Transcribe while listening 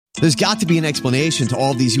There's got to be an explanation to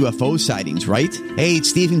all these UFO sightings, right? Hey,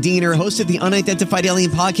 it's Stephen Diener, host of the Unidentified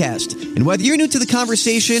Alien Podcast. And whether you're new to the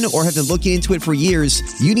conversation or have been looking into it for years,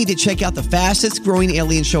 you need to check out the fastest growing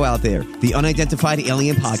alien show out there, the Unidentified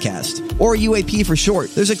Alien Podcast, or UAP for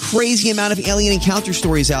short. There's a crazy amount of alien encounter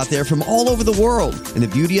stories out there from all over the world. And the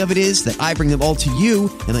beauty of it is that I bring them all to you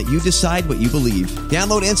and let you decide what you believe.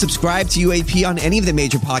 Download and subscribe to UAP on any of the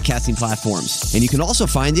major podcasting platforms. And you can also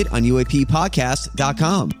find it on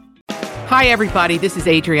UAPpodcast.com. Hi, everybody. This is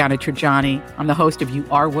Adriana Trajani. I'm the host of You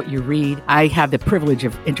Are What You Read. I have the privilege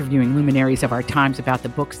of interviewing luminaries of our times about the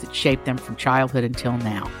books that shaped them from childhood until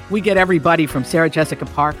now. We get everybody from Sarah Jessica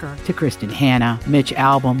Parker to Kristen Hanna, Mitch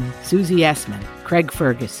Albom, Susie Essman, Craig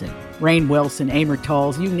Ferguson, Rainn Wilson, Amor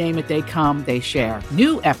Tolls, you name it, they come, they share.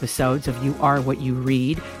 New episodes of You Are What You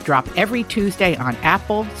Read drop every Tuesday on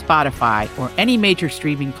Apple, Spotify, or any major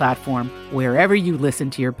streaming platform wherever you listen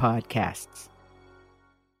to your podcasts.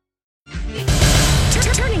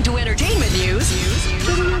 Turning to entertainment news.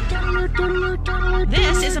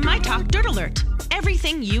 This is a My Talk Dirt Alert.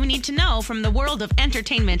 Everything you need to know from the world of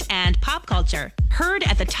entertainment and pop culture. Heard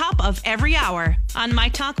at the top of every hour on My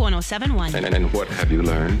Talk 107.1. And what have you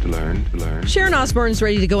learned? Sharon Osbourne's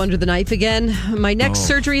ready to go under the knife again. My next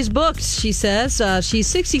surgery is booked, she says. She's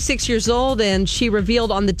 66 years old, and she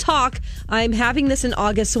revealed on The Talk, I'm having this in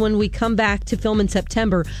August, so when we come back to film in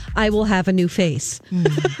September, I will have a new face.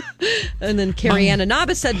 And then Carrie Ann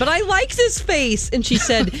Inaba said, but I like this face. And she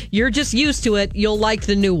said, you're just used to it. You'll like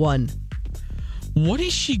the new one. What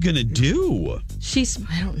is she going to do?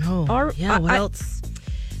 I don't know. What else?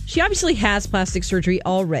 She obviously has plastic surgery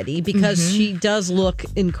already because she does look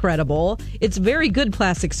incredible. It's very good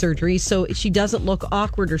plastic surgery, so she doesn't look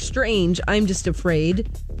awkward or strange. I'm just afraid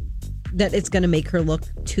that it's going to make her look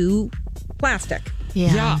too plastic.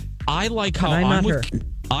 Yeah, I like how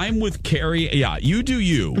I'm with Carrie. Yeah, you do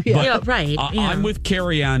you. Yeah, right. I'm with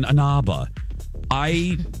Carrie Ann Inaba.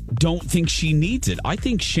 I don't think she needs it. I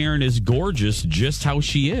think Sharon is gorgeous just how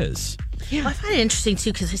she is. Yeah. Well, I find it interesting,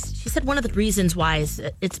 too, because she said one of the reasons why is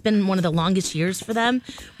it's been one of the longest years for them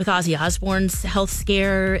with Ozzy Osbourne's health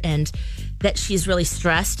scare and that she's really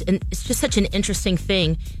stressed. And it's just such an interesting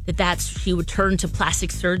thing that she would turn to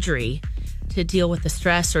plastic surgery to deal with the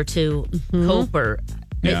stress or to cope or...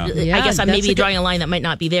 Yeah. I guess I'm maybe drawing a line that might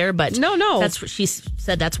not be there, but no. That's what she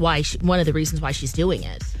said. That's why one of the reasons why she's doing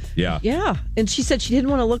it. Yeah. And she said she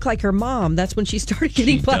didn't want to look like her mom. That's when she started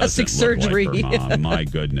getting plastic surgery. Look like her mom. My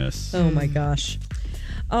goodness. Oh my gosh.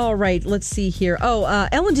 All right, let's see here.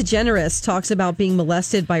 Ellen DeGeneres talks about being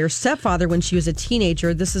molested by her stepfather when she was a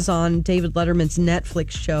teenager. This is on David Letterman's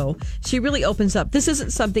Netflix show. She really opens up. This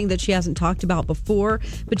isn't something that she hasn't talked about before,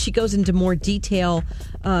 but she goes into more detail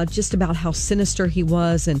just about how sinister he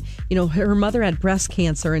was. And, her mother had breast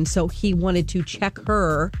cancer, and so he wanted to check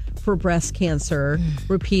her for breast cancer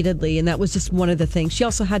repeatedly. And that was just one of the things. She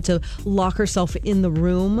also had to lock herself in the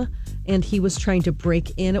room. And he was trying to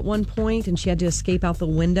break in at one point, and she had to escape out the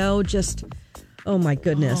window. Just, oh my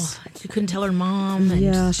goodness. She couldn't tell her mom.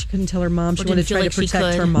 She couldn't tell her mom. She wanted to try to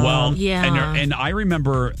protect her mom. Well, and I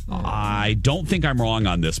remember, I don't think I'm wrong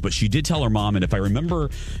on this, but she did tell her mom, and if I remember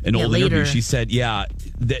an old interview, she said,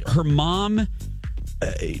 that her mom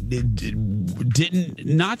didn't,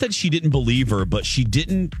 not that she didn't believe her, but she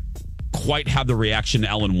didn't quite have the reaction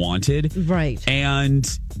Ellen wanted. Right. And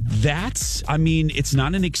it's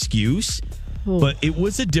not an excuse, but it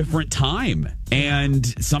was a different time. And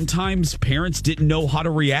sometimes parents didn't know how to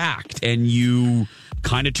react, and you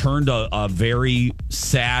kind of turned a very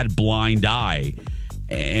sad blind eye.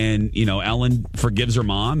 And, Ellen forgives her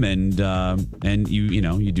mom, and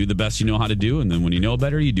you do the best you know how to do. And then when you know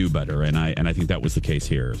better, you do better. And I think that was the case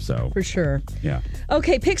here. So for sure. Yeah.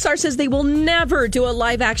 Okay. Pixar says they will never do a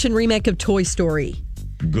live action remake of Toy Story.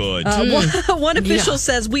 Good. One official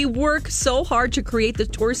says we work so hard to create the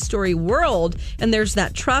Toy Story world, and there's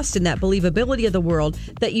that trust and that believability of the world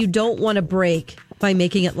that you don't want to break by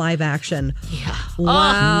making it live action. Yeah.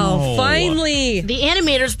 Wow. Oh, no. Finally. The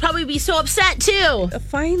animators probably be so upset, too. Don't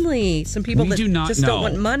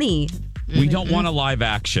want money. We don't want a live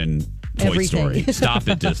action Toy Story. Stop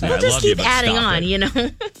it, Disney. We'll just keep adding on,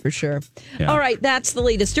 For sure. Yeah. All right, that's the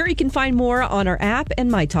latest. You can find more on our app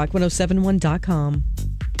and mytalk1071.com.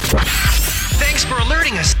 Thanks for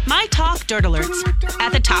alerting us. My Talk Dirt Alerts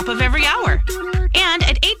at the top of every hour and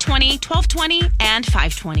at 8:20, 12:20, and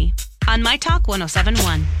 5:20 on My Talk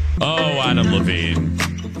 107.1. Oh, Adam Levine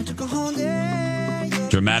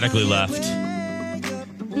dramatically left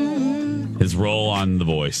his role on The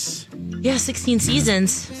Voice. Yeah, 16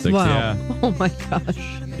 seasons. Wow. Yeah. Oh, my gosh.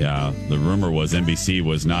 Yeah, the rumor was NBC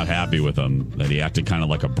was not happy with him, that he acted kind of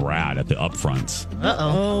like a brat at the upfronts.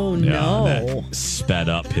 Oh, Yeah, no. that sped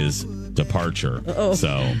up his departure.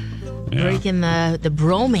 So, yeah, Breaking the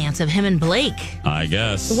bromance of him and Blake. I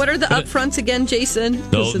guess. What are the upfronts again, Jason?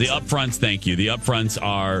 So the upfronts, thank you. The upfronts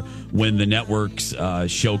are when the networks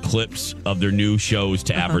show clips of their new shows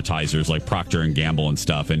to advertisers like Procter & Gamble and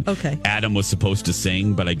stuff. And Adam was supposed to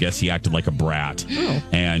sing, but I guess he acted like a brat.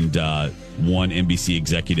 And one NBC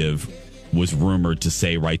executive was rumored to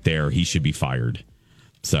say right there he should be fired.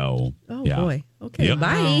 So, boy. Okay, Yep.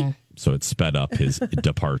 bye. So it sped up his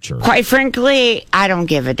departure. Quite frankly, I don't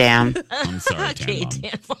give a damn. I'm sorry, Tan Okay, Mom.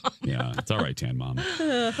 Tan Mom. Yeah, it's all right, Tan Mom.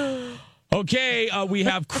 Okay, we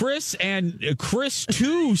have Chris and Chris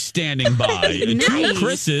 2 standing by. Two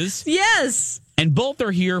Chris's. Yes. And both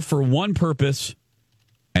are here for one purpose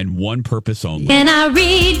and one purpose only. Can I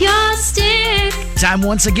read your stick? Time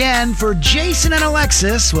once again for Jason and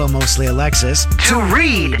Alexis, well, mostly Alexis, to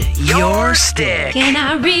read your stick. Can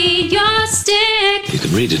I read your stick? You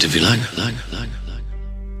can read it if you like.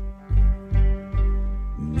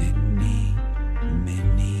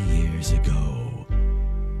 Many years ago,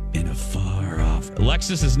 in a far off...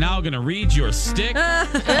 Alexis is now going to read your stick. Dawn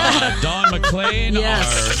McClain, our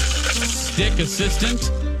stick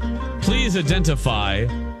assistant. Please identify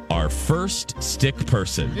our first stick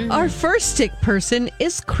person. Our first stick person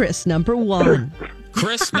is Chris, number 1.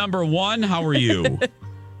 Chris, number 1, how are you?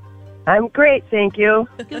 I'm great, thank you.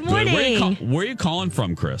 Good morning. Where are you calling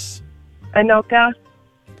from, Chris? Anoka.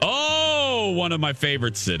 Oh, one of my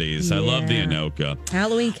favorite cities. I love the Anoka.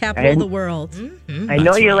 Halloween capital of the world. I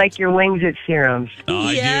know you like your wings at Serums.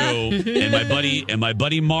 I do. And my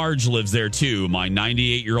buddy Marge lives there too. My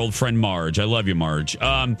 98-year-old friend Marge. I love you, Marge.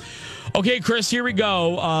 Okay, Chris, here we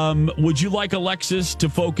go. Would you like Alexis to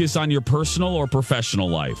focus on your personal or professional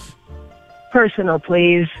life? Personal,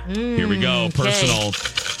 please. Here we go. Personal.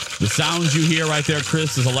 The sounds you hear right there,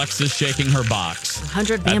 Chris, is Alexis shaking her box.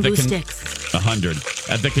 100 bamboo sticks. 100.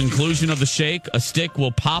 At the conclusion of the shake, a stick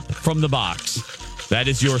will pop from the box. That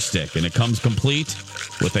is your stick, and it comes complete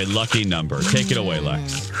with a lucky number. Take it away,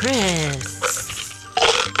 Lex. Chris.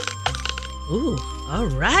 Ooh, all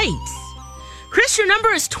right. Chris, your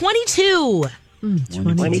number is 22.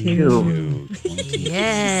 22.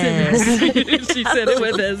 Yes. She said it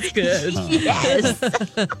with us good. Yes.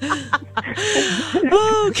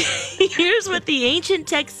 Okay, here's what the ancient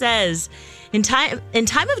text says. In time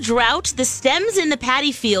of drought, the stems in the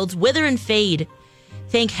paddy fields wither and fade.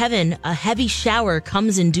 Thank heaven, a heavy shower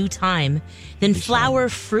comes in due time. Then flower,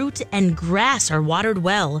 fruit, and grass are watered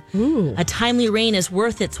well. Ooh. A timely rain is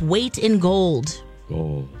worth its weight in gold.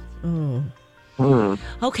 Gold.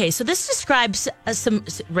 Okay, so this describes some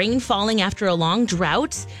rain falling after a long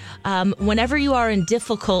drought. Whenever you are in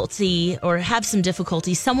difficulty or have some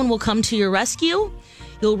difficulty, someone will come to your rescue.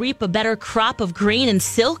 You'll reap a better crop of grain and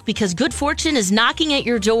silk because good fortune is knocking at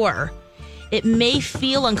your door. It may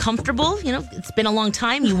feel uncomfortable. You know, it's been a long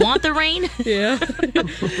time. You want the rain.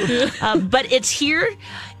 But it's here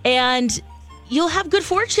and you'll have good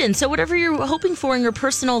fortune. So whatever you're hoping for in your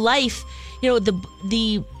personal life, you know,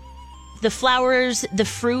 the flowers, the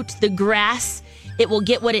fruit, the grass, it will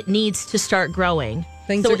get what it needs to start growing.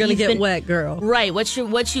 Things are going to get wet, girl. Right. What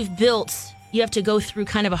you've built, you have to go through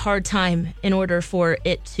kind of a hard time in order for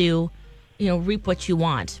it to, you know, reap what you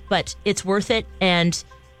want. But it's worth it, and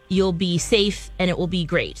you'll be safe, and it will be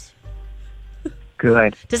great.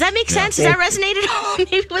 Good. Does that make sense? Does that resonate at all?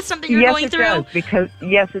 Maybe with something you're going through?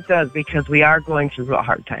 Yes, it does, because we are going through a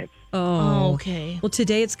hard time. Oh, okay. Well,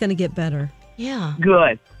 today it's going to get better. Yeah.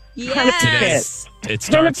 Good. Yes. It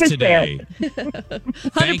starts 100%. today. 100%.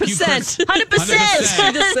 Thank you, Chris.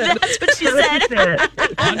 100%. That's what she said. 100%.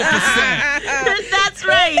 That's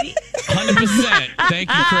right. 100%. Thank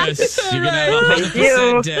you, Chris. You're going to have a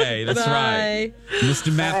 100% day. That's right.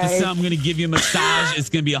 Mr. Matheson, I'm going to give you a massage. It's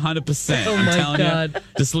going to be 100%. Oh, I'm my telling God. you.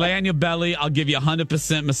 Just lay on your belly. I'll give you a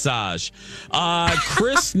 100% massage.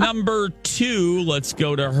 Chris, number 2. Let's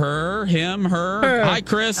go to her. Him, her. Hi,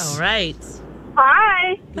 Chris. All right.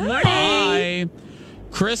 Hi. Good morning. Hi.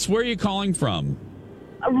 Chris, where are you calling from?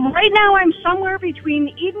 Right now, I'm somewhere between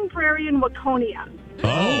Eden Prairie and Waconia.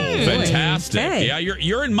 Oh, fantastic. Okay. Yeah,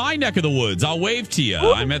 you're in my neck of the woods. I'll wave to you.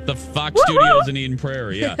 I'm at the Fox Studios in Eden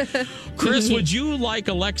Prairie. Yeah. Chris, would you like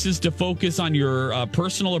Alexis to focus on your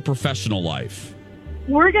personal or professional life?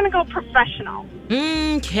 We're going to go professional.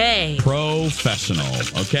 Okay. Professional.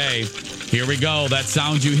 Okay. Here we go. That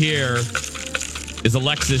sound you hear is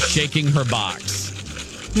Alexis shaking her box.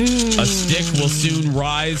 A stick will soon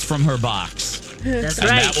rise from her box. That's and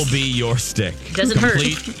right. that will be your stick. Doesn't hurt.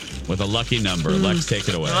 Complete with a lucky number. Lex, take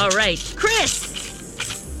it away. All right.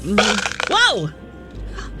 Chris. Whoa!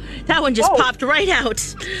 That one just popped right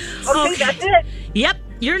out. Okay, that's it. Yep.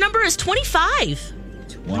 Your number is 25.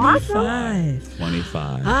 25.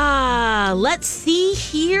 25. Let's see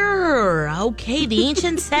here. Okay, the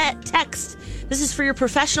ancient text. This is for your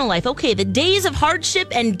professional life. Okay, the days of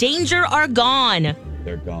hardship and danger are gone.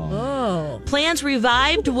 They're gone. Oh. Plans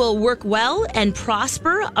revived will work well and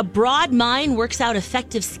prosper. A broad mind works out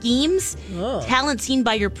effective schemes. Oh. Talent seen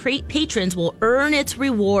by your patrons will earn its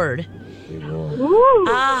reward. Ooh.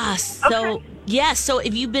 So yes. So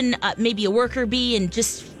if you've been maybe a worker bee and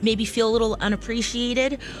just maybe feel a little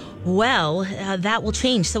unappreciated, well, that will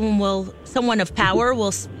change. Someone of power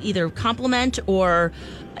will either compliment, or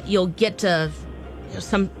you'll get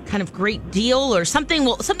some kind of great deal, or something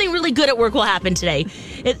really good at work will happen today.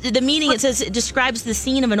 The meaning, it says, it describes the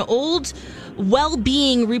scene of an old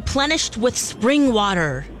well-being replenished with spring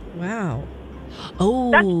water. Wow.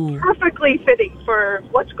 Oh, That's perfectly fitting for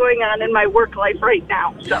what's going on in my work life right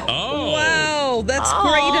now. So. Oh. Wow, that's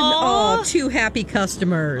great. And two happy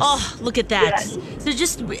customers. Oh, look at that. Yes. So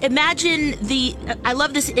just imagine I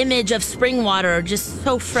love this image of spring water, just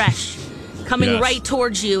so fresh, coming right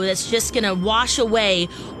towards you. That's just going to wash away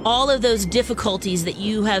all of those difficulties that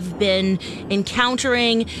you have been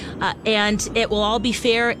encountering, and it will all be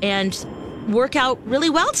fair and work out really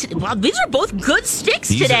well today. Wow, these are both good sticks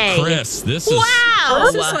today. These are Chris. This is... Wow.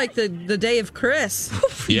 This is like the day of Chris.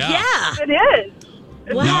 Yeah. It is.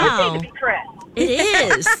 It's Wow. perfect to be Chris.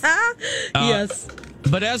 It is. Yes.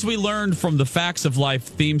 But as we learned from the Facts of Life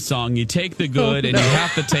theme song, you take the good and you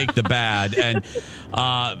have to take the bad. And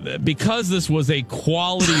because this was a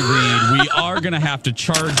quality read, we are going to have to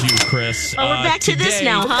charge you, Chris. Oh, we're back to this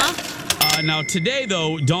now, huh? Now, today,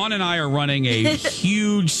 though, Dawn and I are running a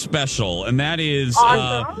huge special, and that is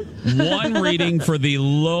one reading for the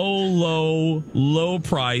low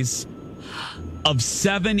price of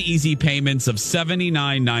 7 easy payments of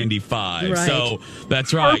 $79.95. Right. So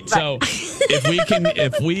that's right. So if we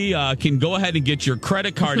can go ahead and get your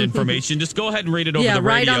credit card information, just go ahead and read it over the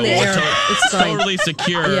right radio. on the air. It's fine. Totally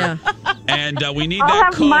secure. Yeah. And we need I'll that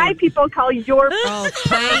have code. my people call your. Oh,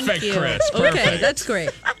 thank Perfect, you. Chris. Okay, Perfect. that's great.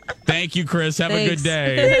 Thank you, Chris. Have a Thanks. good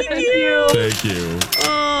day. Thank you. Thank you.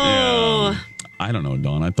 Oh. Yeah. I don't know,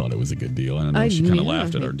 Dawn. I thought it was a good deal. I don't know. She kind of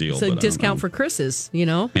laughed at our deal. It's a but I don't discount know. for Chris's, you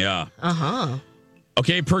know? Yeah. Uh-huh.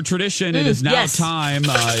 Okay, per tradition, it is now yes. time.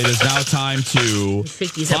 It is now time to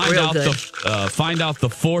Pick these up real good. find out the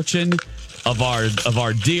fortune of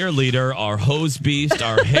our dear leader, our hose beast,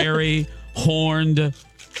 our hairy, horned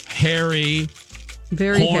Very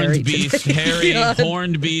hairy beast, today. hairy, Yeah.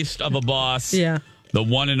 horned beast of a boss. Yeah. The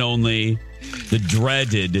one and only, the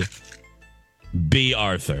dreaded B.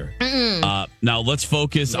 Arthur. Now let's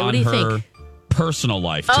focus what on do you her think? personal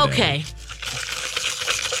life today. Okay.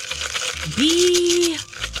 B.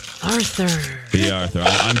 Arthur. B. Arthur.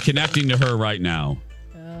 I'm connecting to her right now.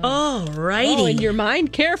 Alrighty. Oh, in your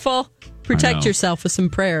mind, careful. Protect know. yourself with some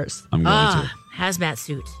prayers. I'm going to. Hazmat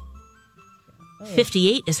suit.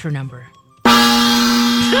 58 is her number.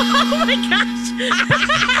 Oh my gosh.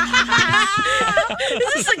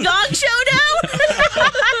 Is this a gong show now?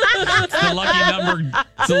 It's the lucky number.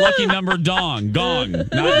 It's the lucky number. Gong, not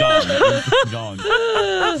dong. Gong.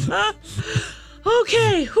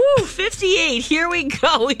 Okay, 58. Here we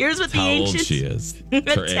go. Here's what the How old ancient she is. Her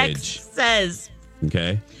text age. says.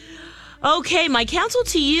 Okay. Okay, my counsel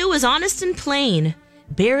to you is honest and plain.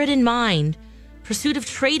 Bear it in mind. Pursuit of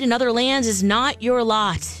trade in other lands is not your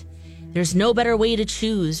lot. There's no better way to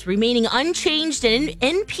choose. Remaining unchanged and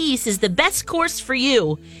in peace is the best course for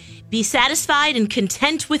you. Be satisfied and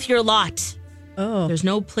content with your lot. Oh. There's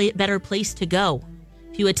no better place to go.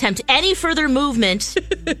 If you attempt any further movement,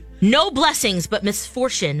 no blessings but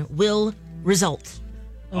misfortune will result.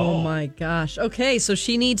 Oh my gosh. Okay, so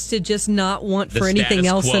she needs to just not want The for anything status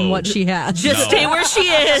else quo. than what she has. Just stay where she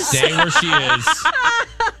is. Stay where she is.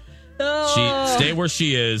 Stay where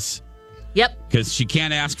she is. Yep. Because she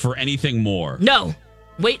can't ask for anything more. No.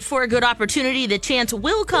 Wait for a good opportunity. The chance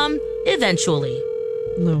will come eventually.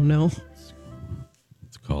 No.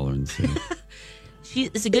 Let's call her and see.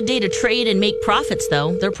 It's a good day to trade and make profits,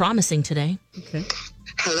 though. They're promising today. Okay.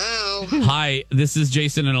 Hello. Hi, this is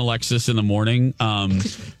Jason and Alexis in the morning.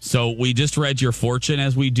 So we just read your fortune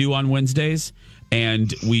as we do on Wednesdays,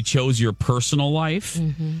 and we chose your personal life.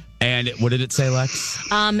 Mm-hmm. And what did it say, Lex?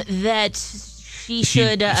 That she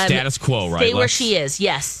should status quo, right? stay where Lex? she is.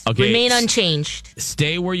 Yes. Okay. Remain unchanged.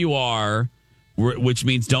 Stay where you are, which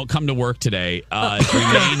means don't come to work today.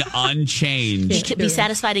 Remain unchanged. Be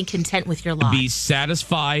satisfied and content with your lot. Be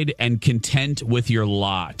satisfied and content with your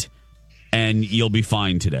lot, and you'll be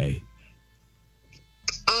fine today.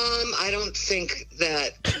 I I don't think that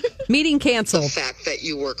meeting the canceled. fact that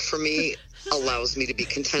you work for me allows me to be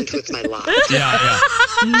content with my lot. Yeah.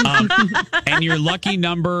 And your lucky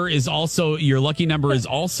number is also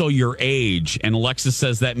your age. And Alexis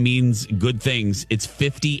says that means good things. It's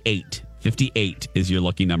 58. 58 is your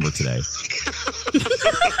lucky number today.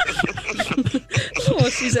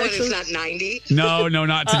 She's It's not 90? No,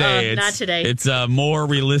 not today. Not today. It's a more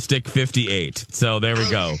realistic 58. So there we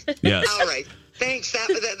go. Yes. All right. Thanks.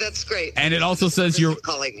 That's great. And it also says your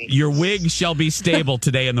wig shall be stable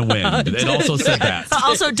today in the wind. It also said that.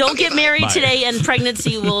 Also, don't get married Bye. today, and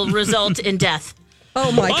pregnancy will result in death.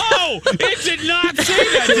 Oh my God. Oh, it did not say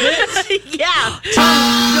that, did it? Yeah.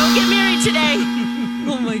 Don't get married today.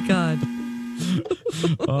 Oh my God.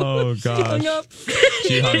 Oh, God. Hung up.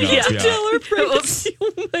 She hung up, yeah. Tell her pregnancy.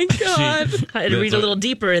 Oh my God. I had to read a little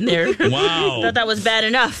deeper in there. Wow. Thought that was bad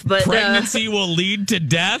enough, but Pregnancy will lead to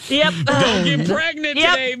death? Yep. Don't get pregnant Yep.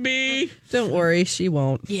 today, B. Don't worry, she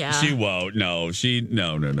won't. Yeah. She won't. No.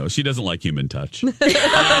 No. She doesn't like human touch.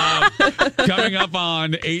 Coming up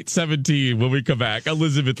on 8:17 when we come back,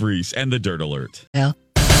 Elizabeth Reese and the Dirt Alert. Yeah.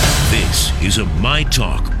 This is a My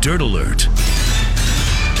Talk Dirt Alert.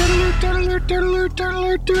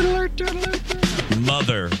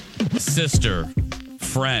 Mother, sister,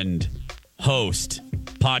 friend, host,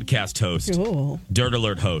 podcast host, Dirt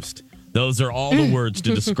Alert host. Those are all the words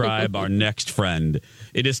to describe our next friend.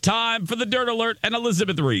 It is time for the Dirt Alert and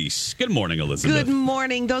Elizabeth Reese. Good morning, Elizabeth. Good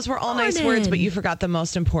morning. Those were all nice words, but you forgot the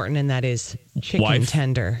most important, and that is chicken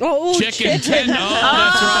tender. Oh, chicken tender.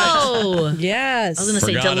 Oh, that's right. Yes. I was going to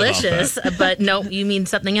say Forgot about delicious, but no, you mean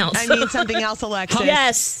something else. I mean something else, Alexis.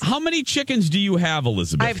 Yes. How many chickens do you have,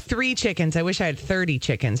 Elizabeth? I have 3 chickens. I wish I had 30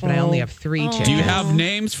 chickens, but I only have 3 chickens. Do you have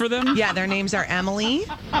names for them? Yeah, their names are Emily,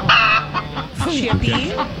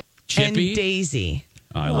 Chippy, and Daisy.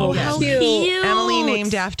 I love how that. cute. Emily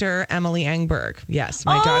named after Emily Engberg. Yes,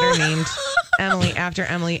 my daughter named Emily after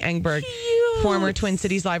Emily Engberg, former Twin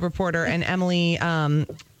Cities Live reporter. And Emily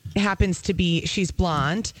happens to be, she's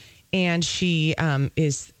blonde. And she's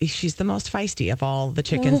the most feisty of all the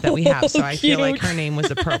chickens that we have. So I feel like her name was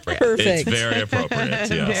appropriate. Perfect. It's very appropriate. Yes.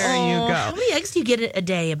 There you go. How many eggs do you get a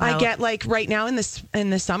day? I get like right now in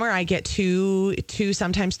the summer, I get two,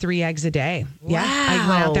 sometimes 3 eggs a day. Yeah. I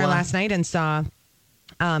went out there last night and saw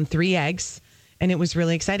 3 eggs, and it was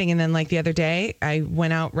really exciting. And then like the other day, I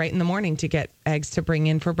went out right in the morning to get eggs to bring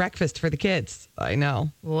in for breakfast for the kids. I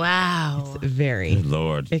know. Wow. It's very Good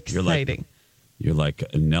Lord. exciting. You're like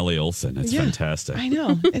Nellie Olson. That's fantastic. I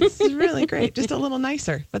know. It's really great. Just a little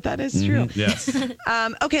nicer, but that is true. Yes.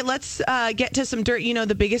 Okay, let's get to some dirt. You know,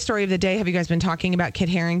 the biggest story of the day. Have you guys been talking about Kit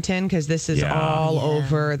Harington? Because this is all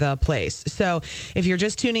over the place. So if you're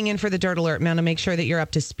just tuning in for the Dirt Alert, I'm going to make sure that you're up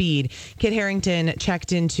to speed. Kit Harington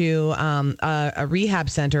checked into a rehab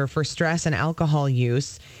center for stress and alcohol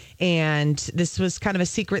use. And this was kind of a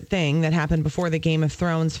secret thing that happened before the Game of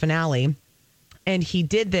Thrones finale. And he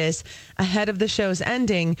did this ahead of the show's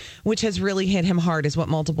ending, which has really hit him hard, is what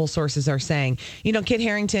multiple sources are saying. You know, Kit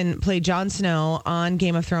Harington played Jon Snow on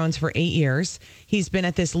Game of Thrones for 8 years. He's been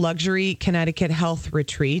at this luxury Connecticut health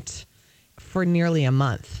retreat for nearly a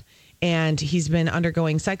month. And he's been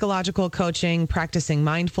undergoing psychological coaching, practicing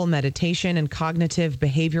mindful meditation and cognitive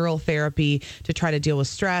behavioral therapy to try to deal with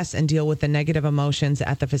stress and deal with the negative emotions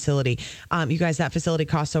at the facility. You guys, that facility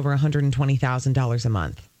costs over $120,000 a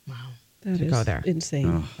month. That to is go there.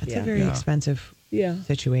 insane. That's a very expensive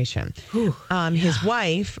situation. His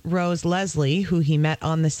wife, Rose Leslie, who he met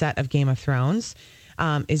on the set of Game of Thrones,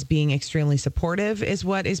 is being extremely supportive, is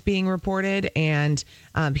what is being reported. And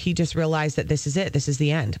he just realized that this is it. This is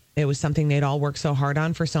the end. It was something they'd all worked so hard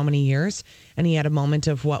on for so many years. And he had a moment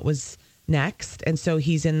of what was next. And so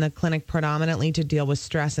he's in the clinic predominantly to deal with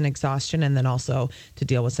stress and exhaustion, and then also to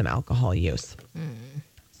deal with some alcohol use.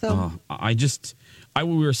 So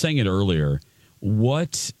we were saying it earlier.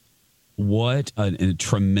 What a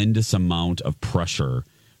tremendous amount of pressure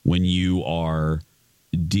when you are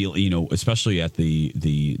especially at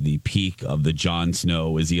the peak of the Jon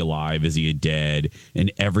Snow. Is he alive? Is he dead?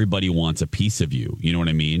 And everybody wants a piece of you. You know what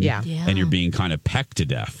I mean? Yeah. And you're being kind of pecked to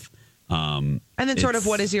death. And then sort of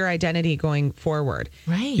what is your identity going forward?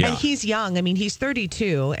 Right. Yeah. And he's young. I mean, he's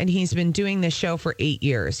 32 and he's been doing this show for 8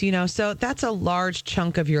 years, so that's a large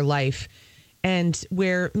chunk of your life. And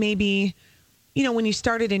where maybe, when you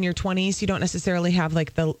started in your 20s, you don't necessarily have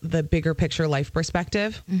like the bigger picture life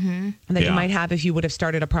perspective that you might have if you would have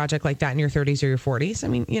started a project like that in your 30s or your 40s. I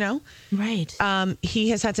mean, Right. He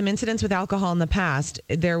has had some incidents with alcohol in the past.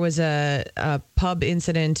 There was a pub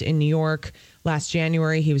incident in New York last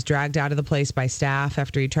January. He was dragged out of the place by staff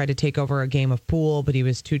after he tried to take over a game of pool, but he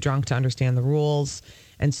was too drunk to understand the rules.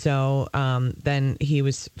 And so then he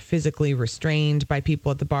was physically restrained by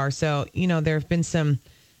people at the bar. So, there have been some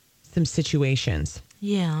situations.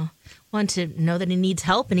 Yeah. Want to know that he needs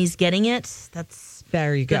help and he's getting it. That's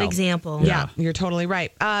there you go. Good example. Yeah, you're totally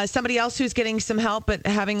right. Somebody else who's getting some help but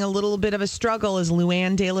having a little bit of a struggle is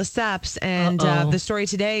Luann de Lesseps. And the story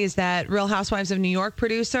today is that Real Housewives of New York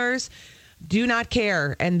producers do not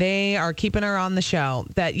care, and they are keeping her on the show.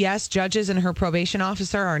 That, yes, judges and her probation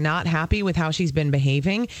officer are not happy with how she's been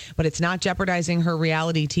behaving, but it's not jeopardizing her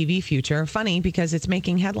reality TV future. Funny, because it's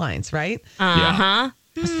making headlines, right? Uh-huh.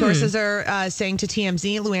 Sources are saying to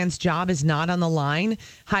TMZ, Luann's job is not on the line.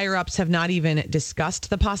 Higher-ups have not even discussed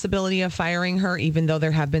the possibility of firing her, even though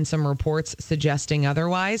there have been some reports suggesting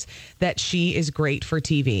otherwise, that she is great for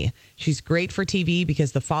TV. She's great for TV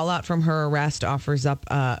because the fallout from her arrest offers up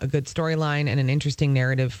a good storyline and an interesting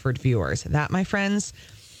narrative for viewers. That, my friends,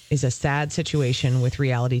 is a sad situation with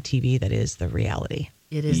reality TV that is the reality.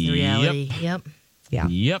 It is the reality. Yep. Yeah.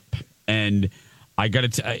 Yep. And I got to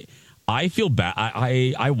tell you, I feel bad.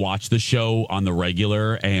 I watch the show on the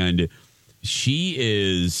regular, and she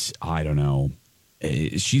is, I don't know,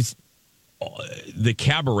 she's, the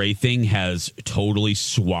cabaret thing has totally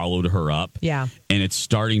swallowed her up. Yeah. And it's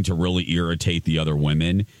starting to really irritate the other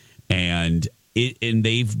women. And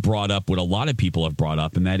they've brought up what a lot of people have brought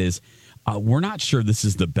up, and that is, we're not sure this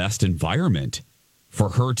is the best environment for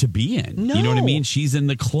her to be in. No. You know what I mean? She's in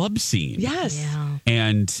the club scene. Yes. Yeah.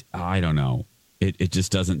 And I don't know. It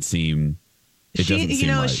just doesn't seem. It doesn't seem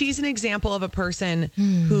right. She's an example of a person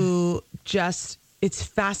who just. It's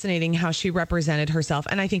fascinating how she represented herself,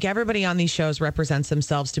 and I think everybody on these shows represents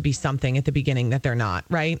themselves to be something at the beginning that they're not.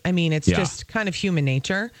 Right? I mean, it's just kind of human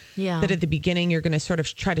nature. Yeah. That at the beginning you're going to sort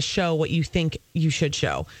of try to show what you think you should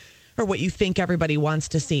show, or what you think everybody wants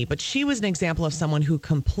to see. But she was an example of someone who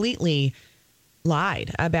completely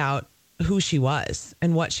lied about who she was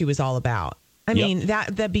and what she was all about. I mean,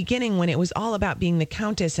 that the beginning when it was all about being the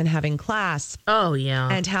Countess and having class. Oh, yeah.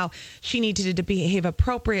 And how she needed to behave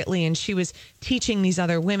appropriately. And she was teaching these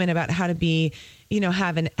other women about how to be,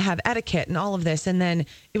 have etiquette and all of this. And then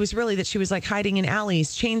it was really that she was like hiding in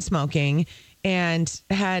alleys, chain smoking, and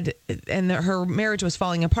her marriage was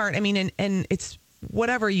falling apart. I mean, and it's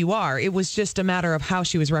whatever you are, it was just a matter of how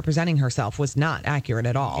she was representing herself was not accurate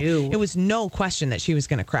at all. It was no question that she was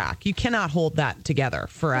going to crack. You cannot hold that together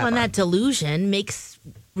forever. Well, and that delusion makes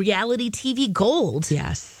reality TV gold.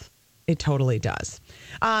 Yes, it totally does.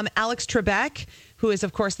 Alex Trebek, who is,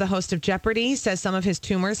 of course, the host of Jeopardy, says some of his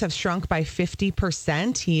tumors have shrunk by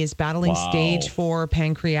 50%. He is battling stage 4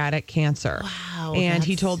 pancreatic cancer. Wow. And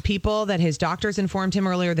he told People that his doctors informed him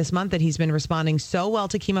earlier this month that he's been responding so well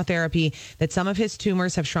to chemotherapy that some of his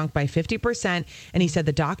tumors have shrunk by 50%. And he said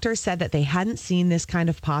the doctors said that they hadn't seen this kind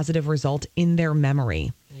of positive result in their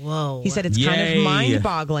memory. Whoa. He said it's kind of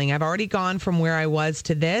mind-boggling. I've already gone from where I was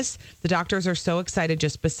to this. The doctors are so excited,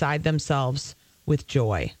 just beside themselves with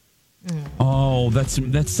joy. Oh, that's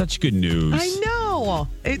such good news. I know.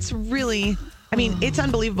 It's really, it's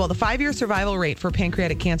unbelievable. The 5-year survival rate for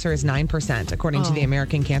pancreatic cancer is 9%, according to the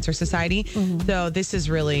American Cancer Society. So this is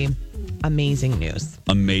really amazing news.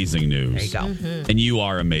 Amazing news. There you go. And you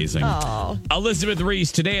are amazing. Oh. Elizabeth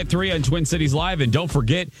Reese, today at 3 on Twin Cities Live. And don't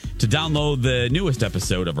forget to download the newest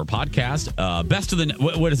episode of our podcast, Best of the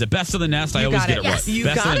what is it? Best of the Nest. I always get it right. You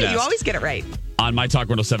Best got of the it. You Nest. always get it right. On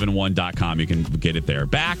mytalk1071.com. You can get it there.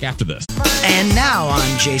 Back after this. And now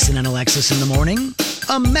on Jason and Alexis in the Morning,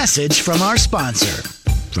 a message from our sponsor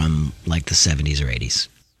from like the 70s or 80s.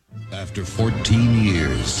 After 14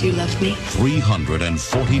 years, You left me?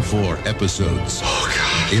 344 episodes. Oh,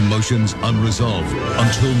 God. Emotions unresolved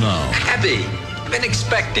until now. Abby, I've been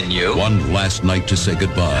expecting you. One last night to say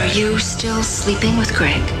goodbye. Are you still sleeping with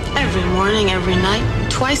Greg? Every morning, every night,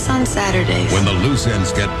 twice on Saturdays. When the loose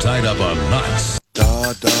ends get tied up on knots.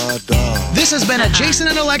 This has been a Jason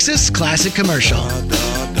and Alexis classic commercial.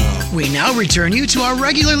 We now return you to our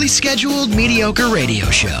regularly scheduled mediocre radio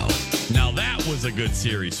show. Now that was a good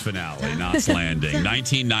series finale, Knots Landing,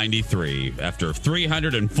 1993, after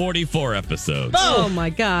 344 episodes. Oh my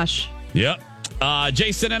gosh. Yep.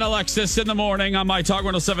 Jason and Alexis in the morning on My Talk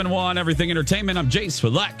 1071, Everything Entertainment. I'm Jace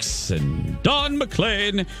with Lex and Don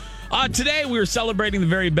McClain. Today we were celebrating the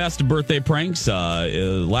very best birthday pranks.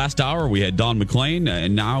 Last hour we had Don McClain,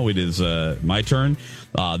 and now it is my turn.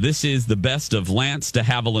 This is the best of Lance de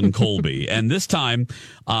Havilland Colby. And this time,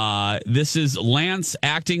 this is Lance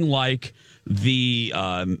acting like the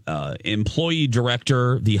employee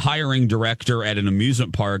director, the hiring director at an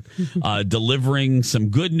amusement park, delivering some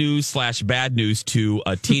good news / bad news to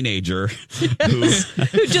a teenager who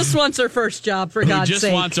just wants her first job, for God's sake. Who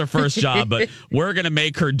just wants her first job, but we're going to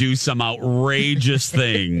make her do some outrageous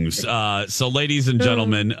things. So, ladies and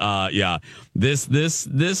gentlemen,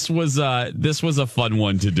 this was a fun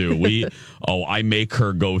one to do. I make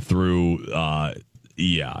her go through.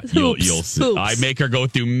 You'll see. Hoops. I make her go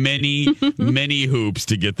through many hoops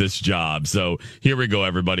to get this job. So here we go,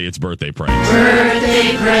 everybody. It's birthday prank.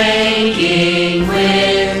 Birthday pranking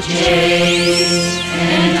with Jay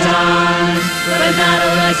and Don, but not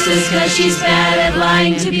Alexis because she's bad at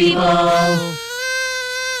lying to people.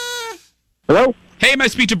 Hello? Hey, may I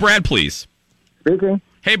speak to Brad, please? Speaking.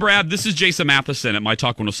 Hey, Brad. This is Jason Matheson at My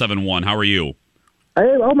Talk 107.1. How are you?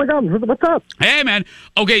 Hey, oh my God, what's up? Hey, man.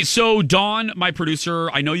 Okay, so Dawn, my producer,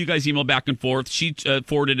 I know you guys emailed back and forth. She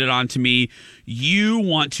forwarded it on to me. You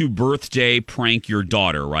want to birthday prank your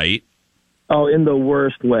daughter, right? Oh, in the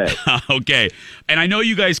worst way. Okay. And I know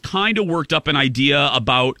you guys kind of worked up an idea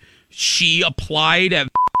about she applied at...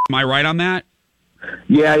 Am I right on that?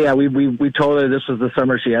 Yeah. We told her this was the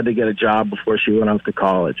summer she had to get a job before she went off to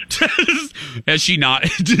college. Has she not?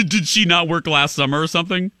 Did she not work last summer or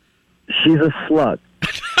something? She's a slut.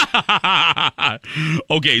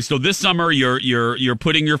 Okay, so this summer you're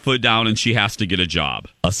putting your foot down and she has to get a job.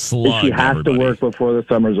 A slug. She has to work before the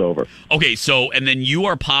summer's over. Okay, so and then you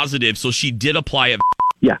are positive, so she did apply at.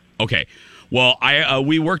 Yeah. Okay. Well,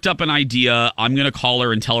 we worked up an idea. I'm going to call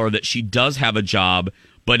her and tell her that she does have a job,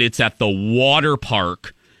 but it's at the water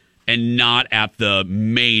park and not at the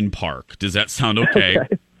main park. Does that sound okay?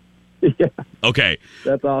 Okay. Yeah. Okay.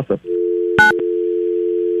 That's awesome.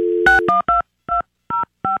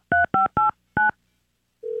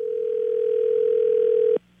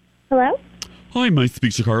 Hello? Hi, may I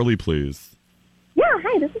speak to Carly, please? Yeah,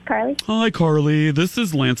 hi, this is Carly. Hi, Carly. This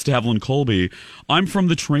is Lance Tavlin Colby. I'm from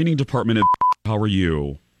the training department at... How are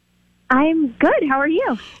you? I'm good. How are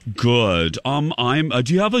you? Good.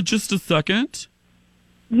 Do you have just a second?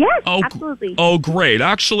 Yes, absolutely. Oh, great.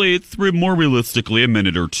 Actually, it's more realistically a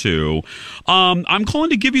minute or two. I'm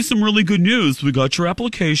calling to give you some really good news. We got your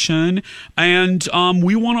application, and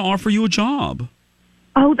we want to offer you a job.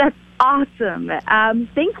 Oh, that's awesome.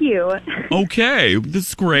 Thank you. Okay, this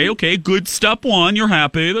is great. Okay, good. Step one, you're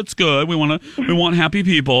happy. That's good. We want happy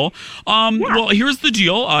people. Well, here's the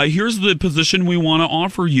deal. Here's the position we want to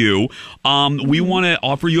offer you. We want to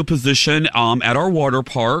offer you a position at our water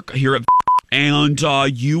park here at. And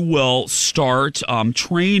you will start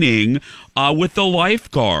training with the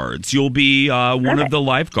lifeguards. You'll be one of the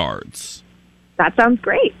lifeguards. That sounds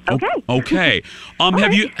great. Okay. Okay.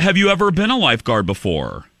 Have you ever been a lifeguard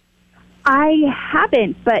before? I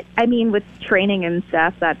haven't, but I mean, with training and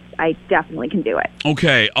stuff, I definitely can do it.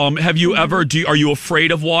 Okay. Have you ever? Are you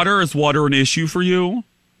afraid of water? Is water an issue for you?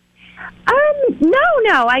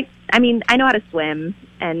 No. I mean, I know how to swim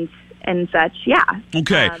and such. Yeah.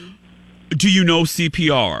 Okay. Do you know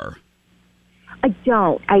CPR? I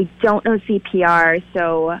don't know CPR,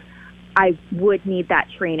 so I would need that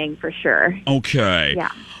training for sure. Okay. Yeah.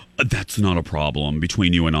 That's not a problem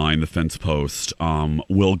between you and I and the fence post.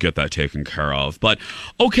 We'll get that taken care of. But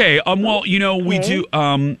okay. Well, we do.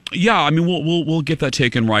 Yeah. I mean, we'll get that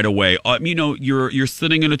taken right away. You're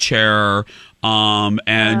sitting in a chair.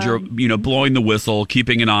 And you're blowing the whistle,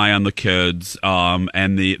 keeping an eye on the kids,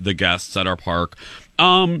 and the guests at our park.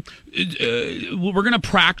 We're going to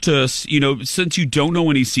practice, since you don't know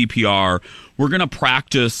any CPR, we're going to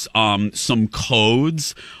practice some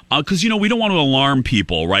codes because, we don't want to alarm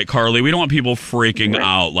people, right, Carly? We don't want people freaking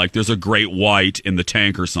out like there's a great white in the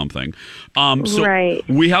tank or something. So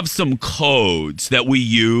we have some codes that we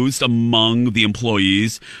used among the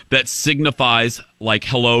employees that signifies like,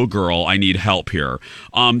 hello, girl, I need help here.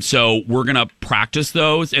 So we're going to practice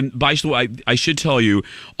those. And by the way, I should tell you,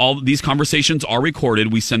 all these conversations are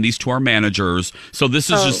recorded. We send these to our managers. So this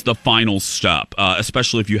is just the final step,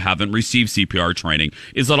 especially if you haven't received CPR training.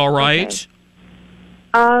 Is that all right?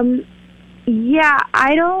 Okay. Yeah,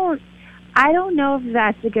 I don't know if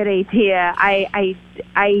that's a good idea. I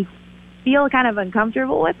feel kind of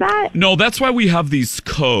uncomfortable with that. No, that's why we have these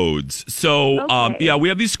codes. So, we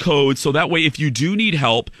have these codes. So that way, if you do need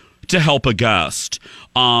help to help a guest,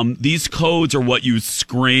 these codes are what you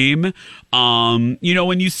scream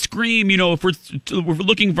When you scream, if we're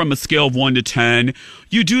looking from a scale of 1 to 10,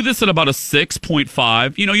 you do this at about a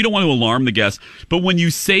 6.5. You don't want to alarm the guests, but when you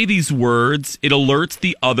say these words, it alerts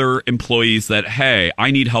the other employees that, hey,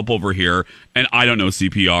 I need help over here, and I don't know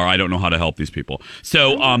CPR. I don't know how to help these people.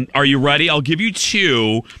 So, are you ready? I'll give you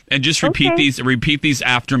 2, and just repeat these. Repeat these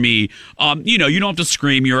after me. You don't have to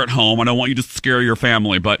scream. You're at home. I don't want you to scare your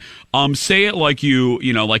family, but say it like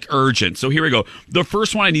like urgent. So here we go. The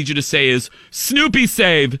first one I need you to say is Snoopy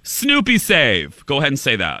save. Snoopy save. Go ahead and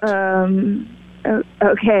say that.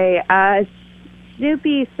 Okay.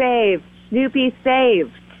 Snoopy save. Snoopy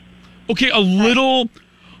saved. Okay,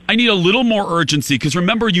 I need a little more urgency because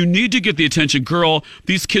remember, you need to get the attention. Girl,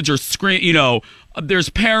 these kids are screaming, there's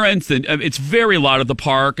parents and it's very loud at the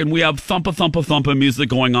park and we have thumpa music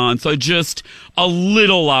going on. So just a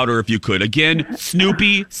little louder if you could. Again,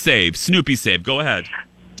 Snoopy save. Snoopy save. Go ahead.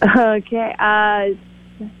 Okay.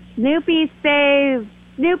 Snoopy save.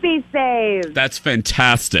 Snoopy save. That's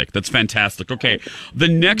fantastic. Okay. The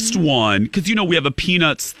next one, because we have a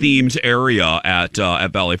Peanuts themed area at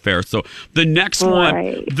Valley Fair. So the next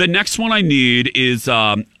one I need is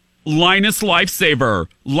Linus Lifesaver.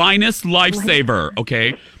 Linus Lifesaver.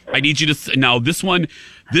 Okay. I need you to now this one's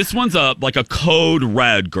like a code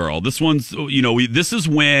red, girl. This one's this is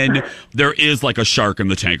when there is like a shark in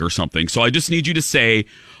the tank or something. So I just need you to say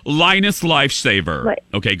Linus Lifesaver.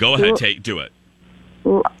 Okay, go ahead, do it.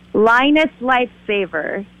 Linus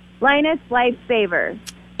Lifesaver. Linus Lifesaver.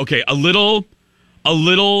 Okay, a little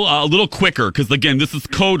quicker because again, this is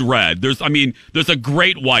code red. There's a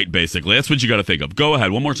great white basically. That's what you got to think of. Go ahead,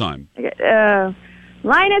 one more time.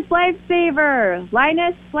 Linus Lifesaver.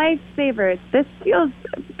 Linus Lifesaver. This feels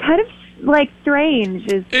kind of like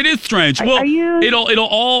strange. It is strange. It'll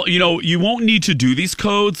all you won't need to do these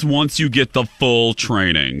codes once you get the full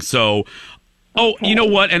training. So. Oh, you know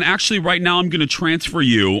what? And actually, right now I'm going to transfer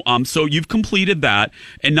you. So you've completed that,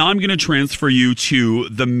 and now I'm going to transfer you to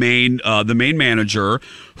the main manager,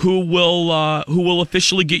 who will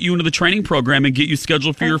officially get you into the training program and get you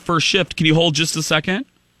scheduled for your first shift. Can you hold just a second?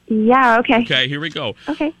 Yeah. Okay. Okay. Here we go.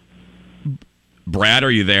 Okay. Brad,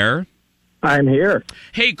 are you there? I'm here.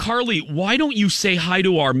 Hey, Carly, why don't you say hi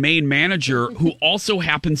to our main manager, who also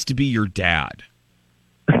happens to be your dad?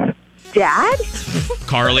 Dad?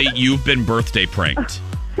 Carly, you've been birthday pranked.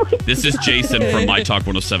 This is Jason from My Talk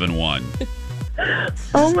 107.1.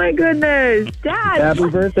 Oh my goodness, Dad! Happy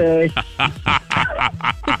birthday.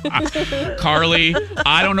 Carly,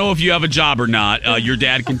 I don't know if you have a job or not. Your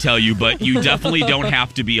dad can tell you, but you definitely don't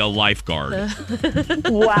have to be a lifeguard.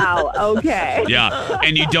 Wow, okay. Yeah,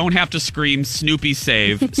 and you don't have to scream Snoopy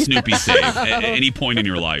save at any point in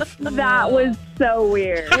your life. That was so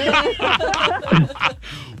weird.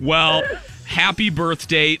 Well, happy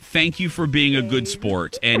birthday. Thank you for being a good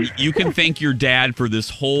sport. And you can thank your dad for this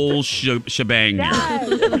whole shebang.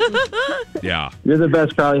 Yeah. You're the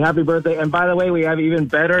best, Carly. Happy birthday. And by the way, we have even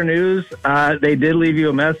better news. They did leave you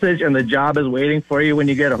a message, and the job is waiting for you when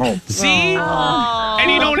you get home. See? Aww.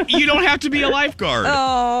 And you don't have to be a lifeguard.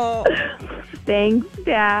 Oh. Thanks,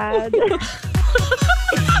 Dad.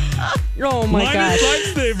 Oh my gosh.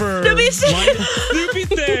 Lifesaver. Snoopy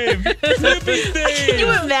save. Can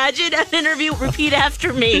you imagine an interview? Repeat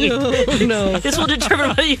after me. No. This will determine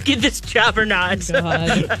whether you get this job or not.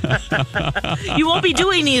 You won't be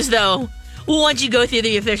doing these though. Once you go through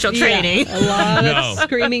the official training. A lot of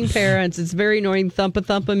screaming parents. It's very annoying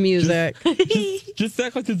thumpa music. Just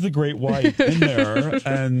act like it's a great white in there.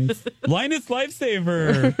 And Linus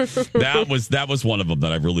Lifesaver. That was one of them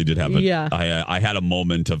that I really did have. I had a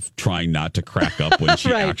moment of trying not to crack up when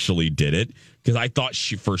she actually did it. Because I thought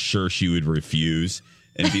for sure she would refuse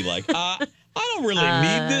and be like, I don't really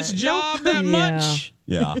need this job that much.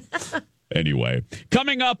 Yeah. Anyway,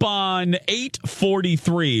 coming up on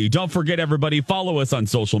 8:43. Don't forget, everybody, follow us on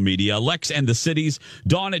social media. Lex and the Cities,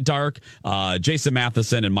 Dawn at Dark, Jason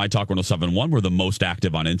Matheson, and My Talk 107.1. We're the most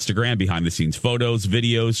active on Instagram. Behind the scenes photos,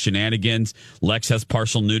 videos, shenanigans. Lex has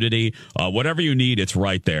partial nudity. Whatever you need, it's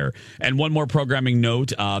right there. And one more programming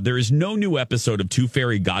note. There is no new episode of Two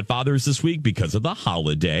Fairy Godfathers this week because of the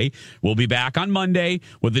holiday. We'll be back on Monday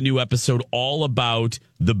with a new episode all about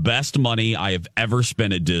the best money I have ever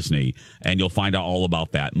spent at Disney. And you'll find out all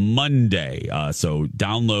about that Monday. So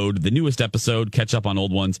download the newest episode, catch up on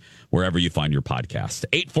old ones, wherever you find your podcast.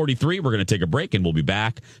 8:43, we're going to take a break, and we'll be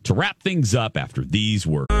back to wrap things up after these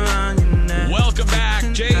words. Welcome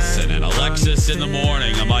back, Jason and Alexis in the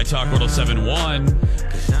morning on My Talk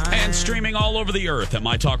 107.1 and streaming all over the earth at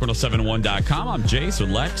MyTalk1071.com. I'm Jace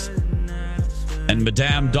with Lex and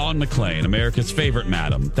Madame Dawn McClain, America's favorite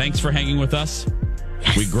madam. Thanks for hanging with us.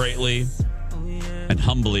 Yes. We greatly and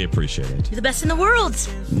humbly appreciate it. You're the best in the world.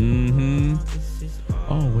 Mm-hmm.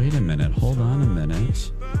 Oh, wait a minute. Hold on a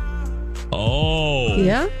minute. Oh.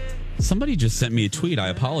 Yeah? Somebody just sent me a tweet. I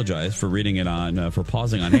apologize for reading it for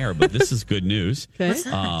pausing on air, but this is good news. Okay. What's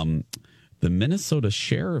that? The Minnesota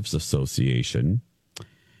Sheriff's Association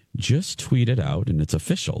just tweeted out, and it's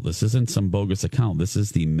official. This isn't some bogus account. This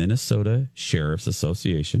is the Minnesota Sheriff's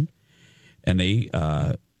Association. And they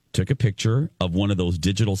took a picture of one of those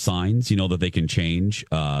digital signs, that they can change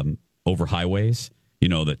over highways,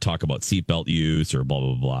 that talk about seatbelt use or blah,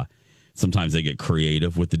 blah, blah. Sometimes they get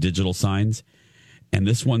creative with the digital signs. And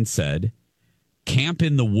this one said, "Camp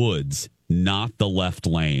in the woods, not the left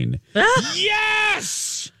lane."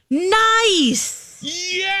 Yes! Nice!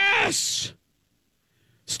 Yes!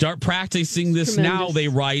 Start practicing this now, they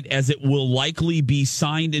write, as it will likely be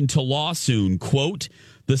signed into law soon. Quote,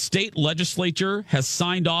 "The state legislature has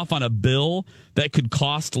signed off on a bill that could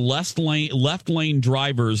cost left lane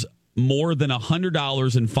drivers more than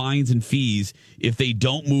 $100 in fines and fees if they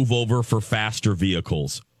don't move over for faster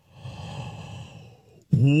vehicles."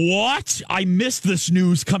 What? I missed this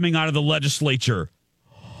news coming out of the legislature.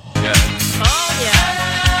 Yeah. Oh, yeah.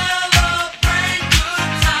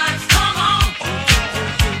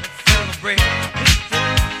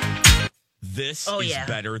 This is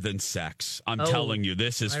better than sex. I'm telling you,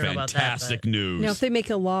 this is fantastic news. Now, if they make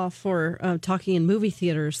a law for talking in movie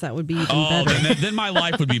theaters, that would be even better. Then my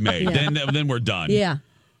life would be made. Then we're done. Yeah.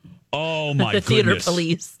 Oh, my goodness. Theater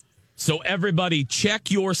police. So everybody, check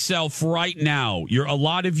yourself right now. A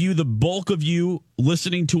lot of you, the bulk of you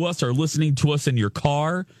listening to us are listening to us in your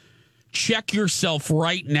car. Check yourself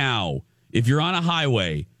right now. If you're on a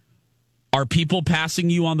highway, are people passing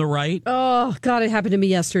you on the right? Oh, God, it happened to me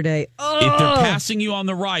yesterday. Oh. If they're passing you on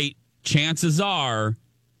the right, chances are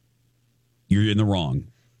you're in the wrong.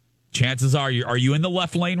 Chances are you in the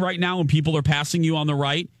left lane right now and people are passing you on the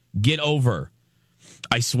right? Get over.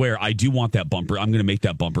 I swear, I do want that bumper. I'm going to make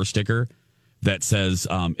that bumper sticker that says,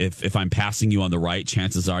 if I'm passing you on the right,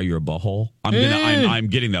 chances are you're a butthole. I'm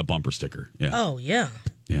getting that bumper sticker. Yeah. Oh, yeah.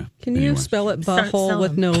 Yeah. Can you spell it butthole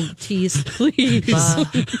with no T's, please?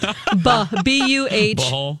 B-U-H.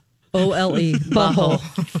 O-L-E. Butthole.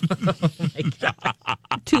 Oh, my God.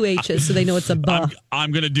 2 H's, so they know it's a buh.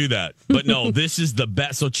 I'm going to do that. But no, this is the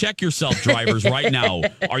best. So check yourself, drivers, right now.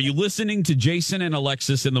 Are you listening to Jason and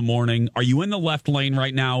Alexis in the morning? Are you in the left lane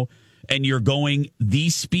right now and you're going the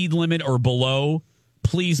speed limit or below?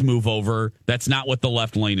 Please move over. That's not what the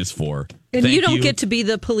left lane is for. And you don't get to be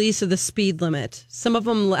the police of the speed limit. Some of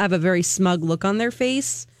them have a very smug look on their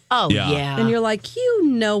face. Oh, yeah. And you're like, you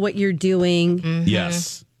know what you're doing. Mm-hmm.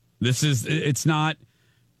 Yes. It's not,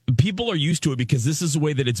 people are used to it because this is the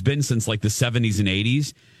way that it's been since like the 70s and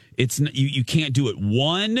 80s. It's you can't do it.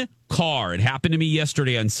 One car, it happened to me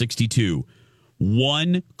yesterday on 62.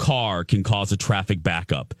 One car can cause a traffic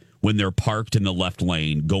backup when they're parked in the left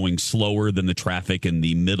lane, going slower than the traffic in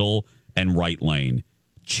the middle and right lane.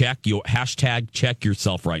 Check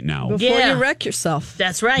yourself right now. Before you wreck yourself.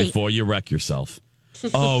 That's right. Before you wreck yourself.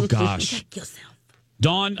 Oh, gosh. Check yourself.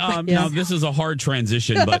 Dawn, now this is a hard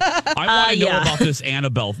transition, but I want to know about this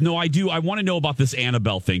Annabelle. No, I do. I want to know about this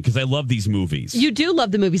Annabelle thing because I love these movies. You do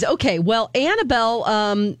love the movies. Okay, well,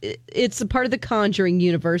 Annabelle, it's a part of the Conjuring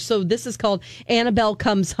universe. So this is called Annabelle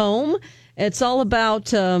Comes Home. It's all about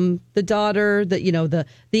the daughter that,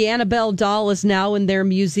 the Annabelle doll is now in their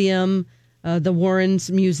museum, the Warrens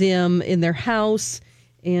Museum in their house.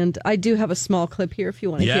 And I do have a small clip here if you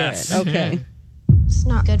want to hear it. Okay. It's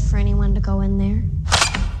not good for anyone to go in there.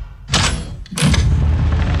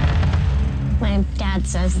 My dad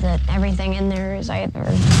says that everything in there is either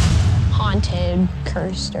haunted,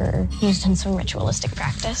 cursed, or used in some ritualistic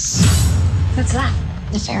practice. What's that?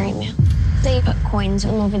 The ferryman. They put coins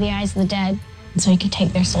in over the eyes of the dead so you could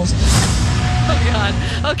take their souls. Oh,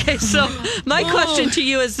 God. Okay, so my question to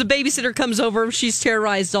you is the babysitter comes over. She's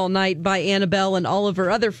terrorized all night by Annabelle and all of her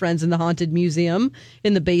other friends in the haunted museum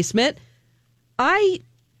in the basement. I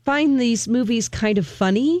find these movies kind of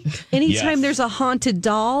funny anytime there's a haunted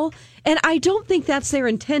doll, and I don't think that's their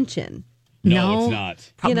intention. No, it's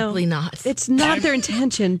not. Probably not. It's not their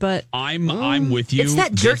intention, but I'm with you. It's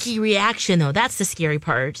that jerky reaction, though. That's the scary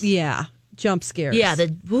part. Yeah, jump scares. Yeah,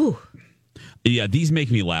 Yeah, these make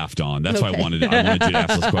me laugh, Dawn. That's why I wanted you to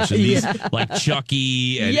ask this question. These, like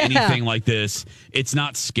Chucky and anything like this, it's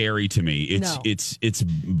not scary to me. It's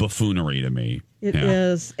buffoonery to me. It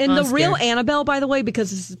is. And the real Annabelle, by the way, because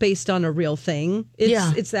this is based on a real thing,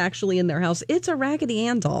 it's actually in their house. It's a Raggedy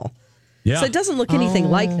Ann doll. Yeah. So it doesn't look anything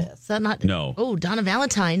like this. Is that not? No. Oh, Donna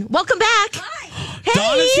Valentine. Welcome back. Hi. Hey.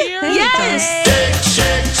 Donna's here. Yes. Shake,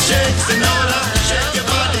 shake, shake, Sonora. Shake your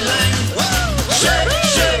body like, whoa.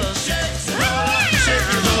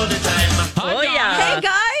 Oh, yeah. Hey,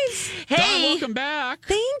 guys. Hey. Welcome back.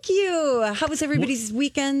 Thank you. How was everybody's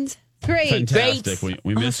weekend? Great. Fantastic.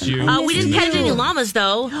 We missed you. We didn't catch any llamas,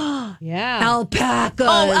 though. Yeah. Alpacas.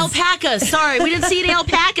 Oh, alpacas. Sorry, we didn't see any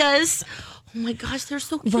alpacas. Oh my gosh, they're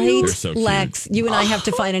so cute. Right, They're so cute. Lex, you and I have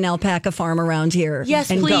to find an alpaca farm around here. Yes,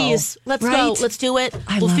 and please. Go. Let's Right? go. Let's do it.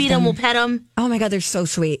 We'll love feed them. We'll pet them. Oh my God, they're so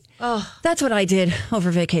sweet. Oh. That's what I did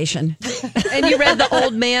over vacation. And you read The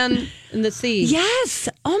Old Man in the Sea. Yes.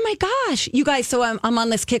 Oh my gosh. You guys, so I'm on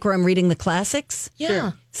this kick where I'm reading the classics. Yeah.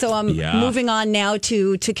 Sure. So I'm moving on now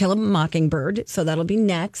to Kill a Mockingbird. So that'll be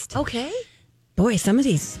next. Okay. Boy, some of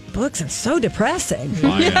these books are so depressing.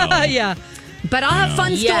 Yeah. But I'll have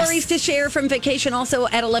fun stories to share from vacation. Also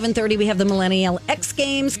at 11:30, we have the Millennial X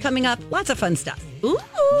Games coming up. Lots of fun stuff. Ooh.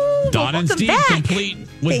 Donna and Steve complete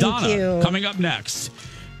with Thank Donna you. coming up next.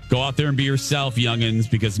 Go out there and be yourself, youngins,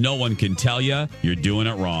 because no one can tell you you're doing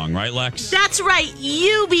it wrong. Right, Lex? That's right.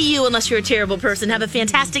 You be you unless you're a terrible person. Have a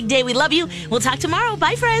fantastic day. We love you. We'll talk tomorrow.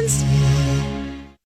 Bye, friends.